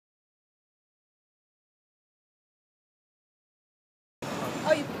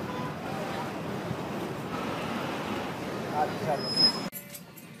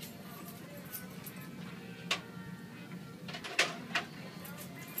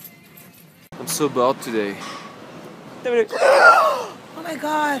I'm so bored today. Oh my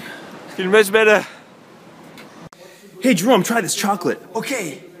god! I feel much better. Hey Jerome, try this chocolate.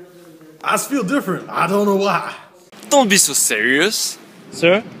 Okay. I feel different. I don't know why. Don't be so serious.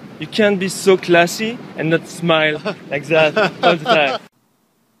 Sir, you can't be so classy and not smile like that all the time.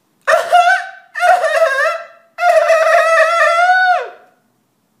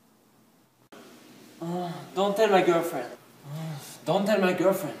 Don't tell my girlfriend. Don't tell my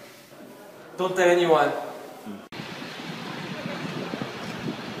girlfriend. Don't tell anyone.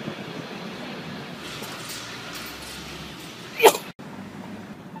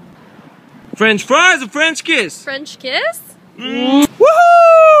 French fries or French kiss? French kiss?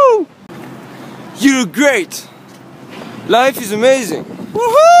 Woohoo! You look great. Life is amazing.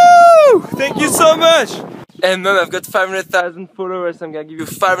 Woohoo! Thank you so much. And Mom, I've got 500,000 followers. I'm gonna give you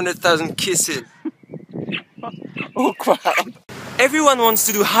 500,000 kisses. Awkward. Everyone wants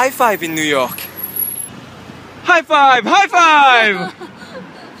to do high five in New York. High five! High five!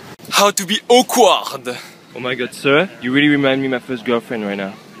 How to be awkward. Oh my god, sir, you really remind me of my first girlfriend right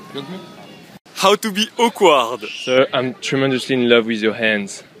now. How to be awkward. Sir, I'm tremendously in love with your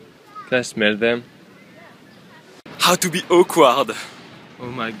hands. Can I smell them? How to be awkward.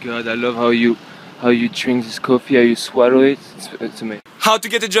 Oh my god, I love how you drink this coffee, how you swallow it. It's amazing. How to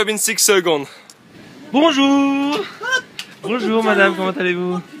get a job in 6 seconds. Bonjour! Bonjour madame, comment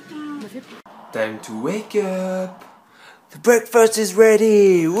allez-vous? Time to wake up. The breakfast is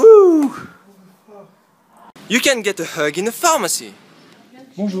ready. Woo! You can get a hug in a pharmacy.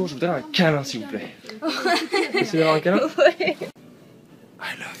 Bonjour, je voudrais un câlin s'il vous plaît. Essayez d'avoir un câlin?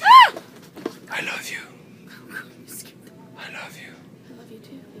 I love you. I love you. I love you. I love you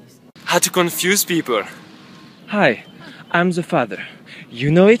too, please. How to confuse people. Hi, I'm the father.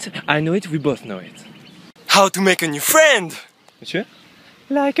 You know it, I know it, we both know it. How to make a new friend. Monsieur?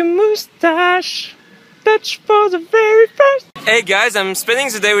 Like a moustache, touch for the very first. Hey guys, I'm spending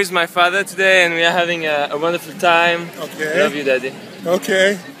the day with my father today and we are having a wonderful time. Okay. Love you, Daddy.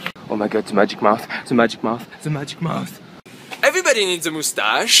 Okay. Oh my god, the magic mouth, the magic mouth, the magic mouth. Everybody needs a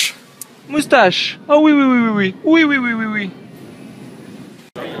moustache. Moustache! Oh oui, oui, oui, oui, oui, oui, oui, oui, oui.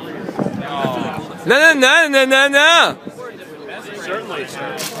 No, no, no, no, no, no.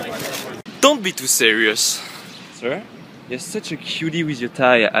 Don't be too serious. Sir, you're such a cutie with your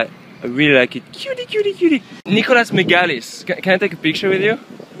tie. I really like it. Cutie, cutie, cutie. Nicolas Megalis. Can I take a picture with you?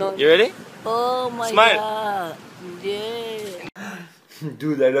 No. You ready? Oh my Smile. god. Yeah.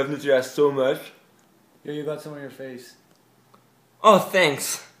 Dude, I love Nutella so much. Yeah, you got some on your face. Oh,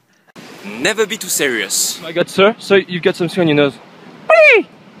 thanks. Never be too serious. Oh my god, sir, you've got something on your nose.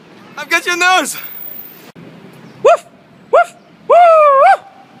 I've got your nose. Woof! Woof! Woo!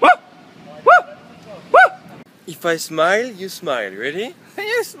 Woo! Woo! Woo! If I smile, you smile. Ready?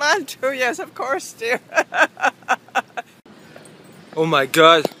 You smile too, yes, of course, dear. Oh my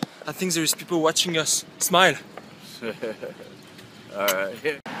god. I think there is people watching us. Smile.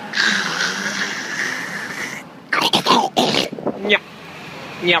 Alright. Yep.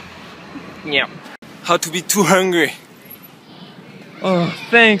 Yep. Yep. How to be too hungry. Oh,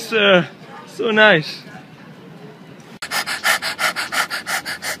 thanks, sir. So nice.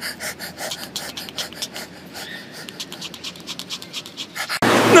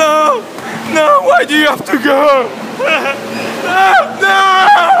 No! No! Why do you have to go? No!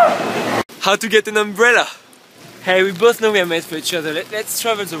 No! How to get an umbrella. Hey, we both know we are made for each other. Let's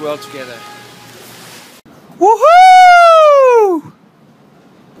travel the world together. Woohoo!